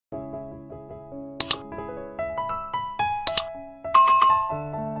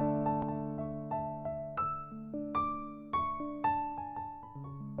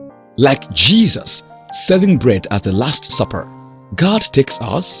Like Jesus serving bread at the Last Supper, God takes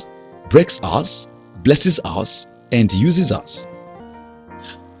us, breaks us, blesses us, and uses us.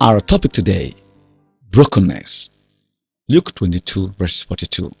 Our topic today, brokenness. Luke 22 verse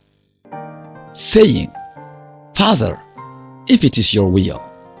 42. Saying, Father, if it is your will,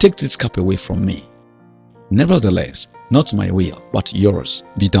 take this cup away from me. Nevertheless, not my will, but yours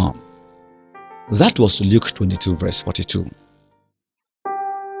be done. That was Luke 22 verse 42.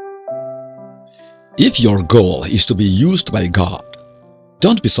 If your goal is to be used by God,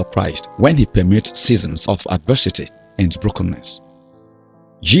 don't be surprised when He permits seasons of adversity and brokenness.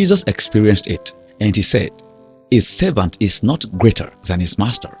 Jesus experienced it, and He said, "A servant is not greater than his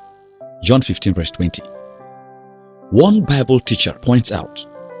master." John 15 verse 20. One Bible teacher points out,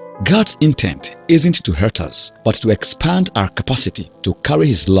 God's intent isn't to hurt us, but to expand our capacity to carry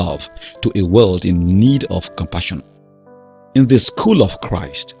His love to a world in need of compassion. In the school of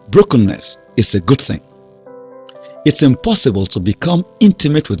Christ, brokenness is a good thing. It's impossible to become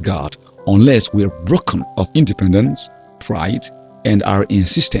intimate with God unless we're broken of independence, pride, and our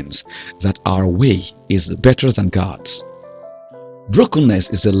insistence that our way is better than God's.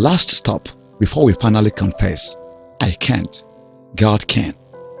 Brokenness is the last stop before we finally confess, I can't, God can.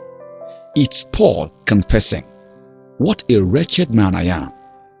 It's Paul confessing, what a wretched man I am.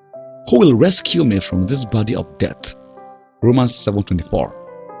 Who will rescue me from this body of death? Romans 7:24.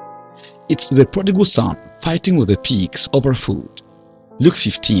 It's the prodigal son fighting with the pigs over food. Luke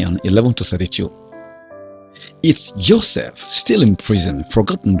 15:11-32. It's Joseph still in prison,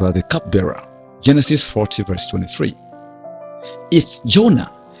 forgotten by the cupbearer. Genesis 40 verse 23. It's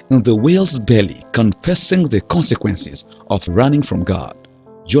Jonah in the whale's belly confessing the consequences of running from God.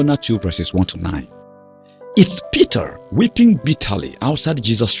 Jonah 2 verses 1-9. It's Peter weeping bitterly outside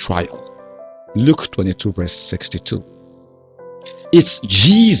Jesus' trial. Luke 22 verse 62. It's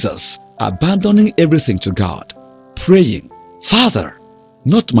Jesus abandoning everything to God, praying, Father,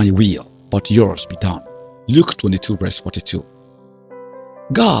 not my will, but yours be done. Luke 22 verse 42.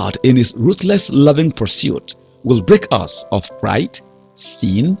 God, in His ruthless loving pursuit, will break us of pride,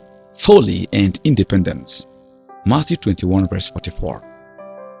 sin, folly, and independence. Matthew 21 verse 44.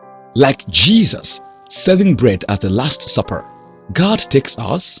 Like Jesus serving bread at the Last Supper, God takes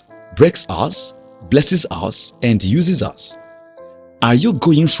us, breaks us, blesses us, and uses us. Are you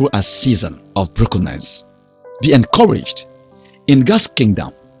going through a season of brokenness? Be encouraged. In God's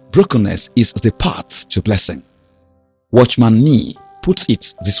kingdom, brokenness is the path to blessing. Watchman Nee puts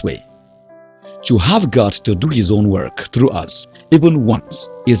it this way, to have God to do His own work through us, even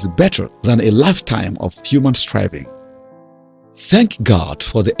once, is better than a lifetime of human striving. Thank God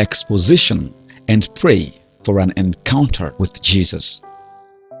for the exposition and pray for an encounter with Jesus.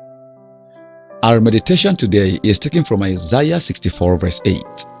 Our meditation today is taken from Isaiah 64 verse 8.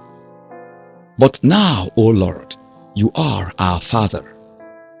 But now, O Lord, you are our Father.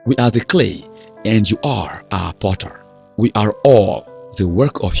 We are the clay, and you are our potter. We are all the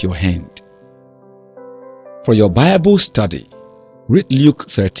work of your hand. For your Bible study, read Luke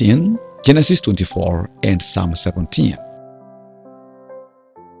 13, Genesis 24, and Psalm 17.